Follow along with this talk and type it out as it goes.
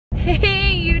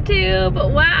YouTube.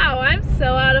 Wow, I'm so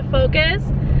out of focus.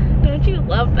 Don't you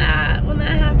love that when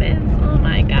that happens? Oh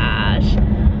my gosh.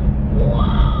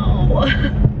 Whoa.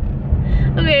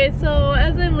 Okay, so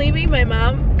as I'm leaving, my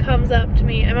mom comes up to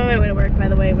me. I'm on my way to work, by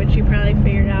the way, which you probably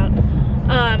figured out.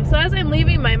 So as I'm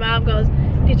leaving, my mom goes,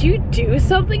 "Did you do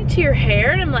something to your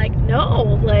hair?" And I'm like,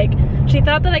 no. Like, she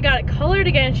thought that I got it colored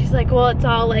again. She's like, well, it's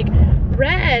all like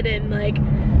red and like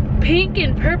pink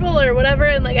and purple or whatever,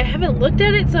 and like I haven't looked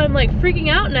at it, so I'm like freaking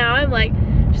out now. I'm like,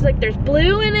 she's like, there's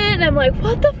blue in it, and I'm like,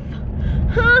 what the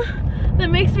huh? That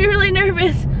makes me really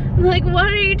nervous. I'm like, what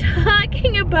are you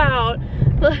talking about?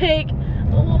 Like,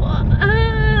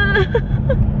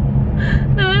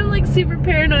 now I'm like super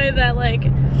paranoid that like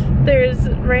there's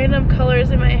random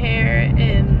colors in my hair,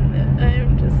 and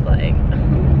I'm just like,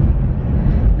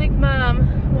 Mom,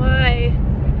 why?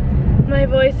 My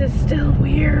voice is still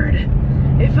weird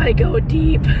if I go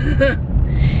deep.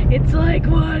 It's like,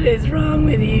 what is wrong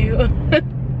with you?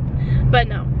 But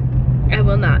no, I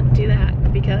will not do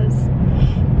that because,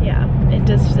 yeah, it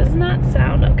just does not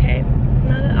sound okay.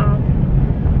 Not at all.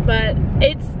 But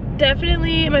it's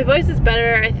definitely, my voice is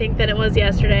better, I think, than it was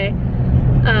yesterday.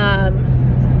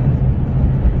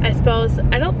 I suppose,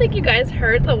 I don't think you guys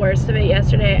heard the worst of it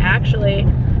yesterday, actually.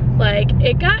 Like,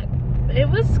 it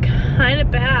was kind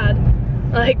of bad.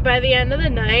 Like, by the end of the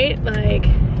night, like,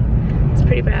 it's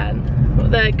pretty bad.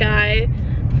 The guy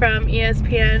from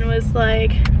ESPN was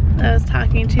like, I was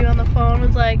talking to on the phone,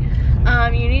 was like,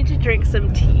 you need to drink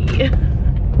some tea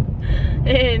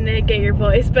and get your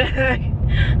voice back.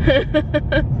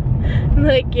 I'm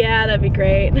like, yeah, that'd be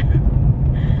great.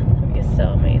 That'd be so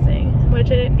amazing. Which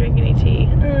I didn't drink any tea.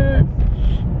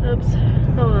 Oops.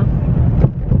 Oh well.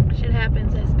 Shit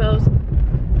happens, I suppose.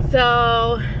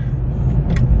 So,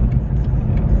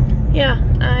 yeah,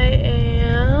 I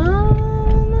am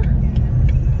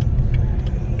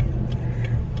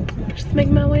just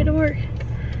making my way to work.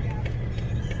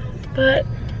 But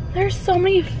there's so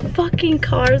many fucking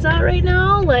cars out right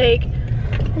now. Like,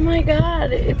 oh my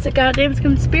god, it's a goddamn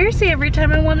conspiracy every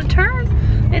time I want to turn.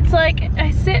 It's like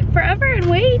I sit forever and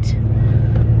wait.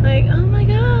 Like, oh my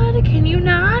god, can you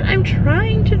not? I'm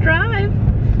trying to drive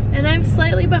and I'm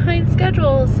slightly behind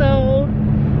schedule, so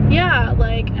yeah,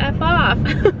 like, F off.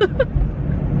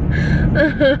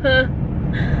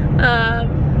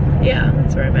 Yeah,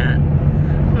 that's where I'm at.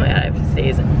 Oh my god, I have to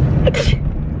sneeze.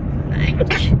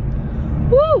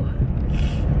 Woo!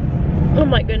 Oh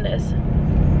my goodness.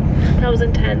 That was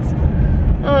intense.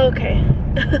 Okay.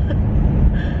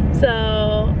 So,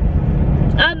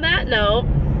 on that note,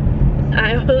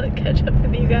 I will catch up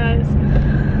with you guys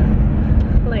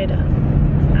later.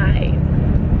 Bye.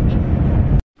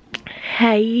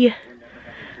 Hey.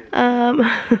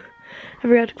 I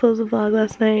forgot to close the vlog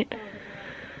last night.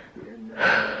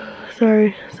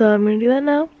 Sorry. So I'm gonna do that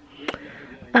now.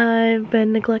 I've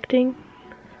been neglecting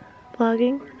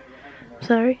vlogging.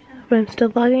 Sorry, but I'm still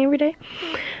vlogging every day.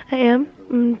 I am.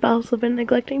 I've also been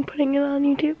neglecting putting it on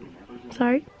YouTube.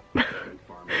 Sorry.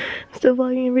 Still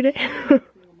vlogging every day.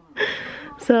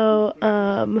 So,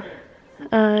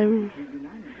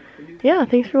 yeah,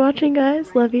 thanks for watching,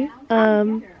 guys. Love you.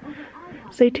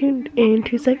 Stay tuned in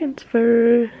 2 seconds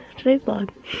for today's vlog.